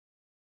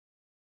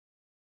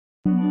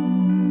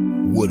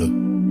With a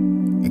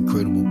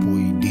incredible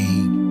boy, D.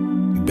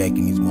 We back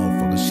in these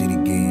motherfucker shit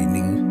again,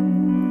 nigga.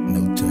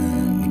 No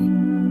time,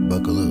 nigga.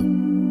 Buckle up.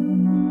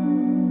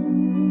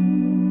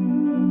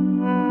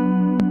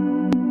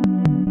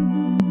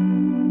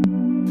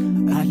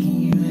 How can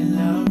you even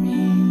love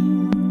me?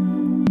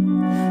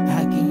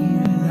 How can you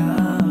even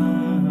love,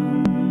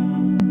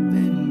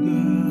 baby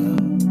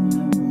girl?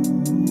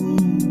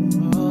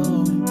 Ooh,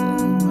 oh,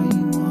 what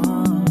you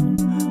want,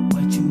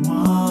 what you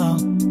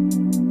want.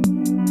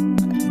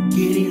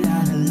 Get it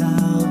out of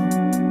love.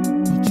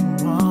 What you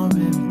want,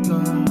 baby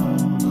girl?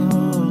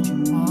 Oh, what you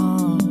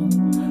want,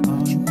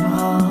 what you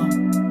want.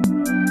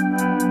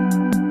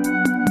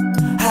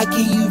 How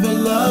can you even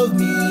love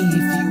me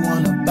if you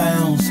wanna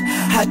bounce?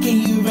 How can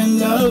you even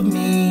love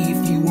me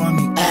if you want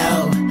me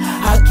out?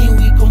 How can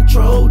we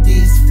control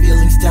these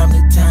feelings time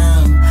to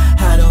time?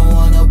 I don't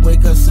wanna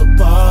break us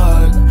apart.